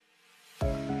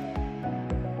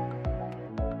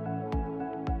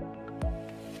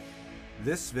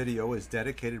This video is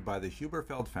dedicated by the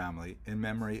Huberfeld family in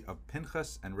memory of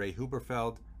Pinchas and Ray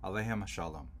Huberfeld, Aleichem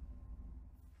Shalom.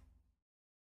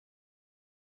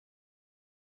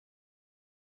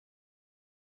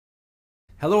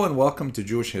 Hello and welcome to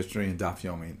Jewish History in Daf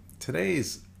Yomi.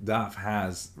 Today's Daf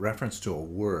has reference to a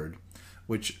word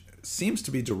which seems to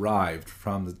be derived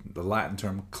from the Latin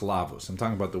term Clavus. I'm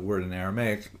talking about the word in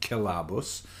Aramaic,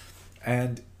 Clavus,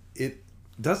 and it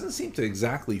doesn't seem to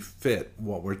exactly fit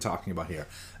what we're talking about here.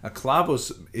 A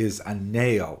clavus is a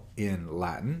nail in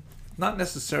Latin. Not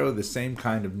necessarily the same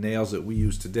kind of nails that we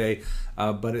use today,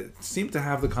 but it seemed to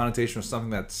have the connotation of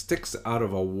something that sticks out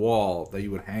of a wall that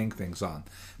you would hang things on.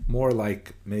 More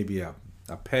like maybe a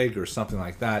peg or something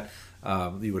like that.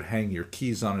 You would hang your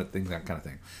keys on it, things, that kind of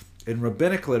thing. In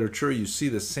rabbinic literature, you see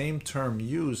the same term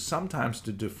used sometimes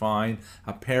to define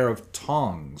a pair of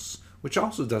tongs, which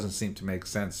also doesn't seem to make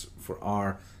sense for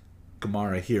our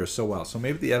Gemara here so well. So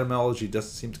maybe the etymology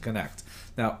doesn't seem to connect.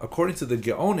 Now, according to the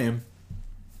Geonim,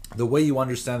 the way you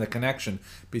understand the connection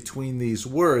between these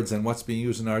words and what's being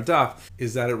used in our daf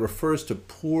is that it refers to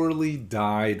poorly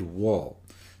dyed wool,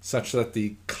 such that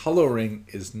the coloring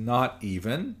is not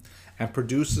even and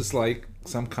produces like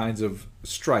some kinds of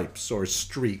stripes or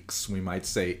streaks, we might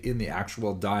say, in the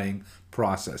actual dyeing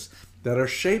process that are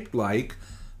shaped like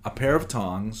a pair of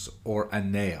tongs or a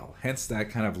nail, hence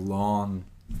that kind of long,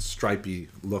 stripy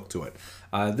look to it.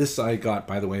 This I got,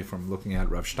 by the way, from looking at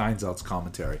Rav Steinsaltz's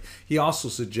commentary. He also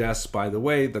suggests, by the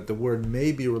way, that the word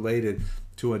may be related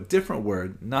to a different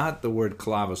word, not the word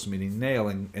clavus, meaning nail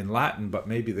in Latin, but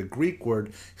maybe the Greek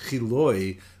word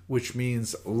chiloi, which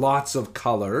means lots of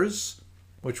colors,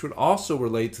 which would also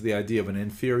relate to the idea of an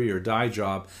inferior dye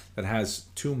job that has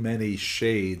too many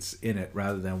shades in it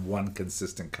rather than one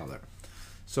consistent color.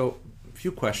 So a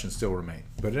few questions still remain.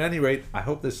 But at any rate, I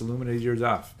hope this illuminated your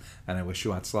daf, and I wish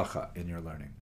you hatzlacha in your learning.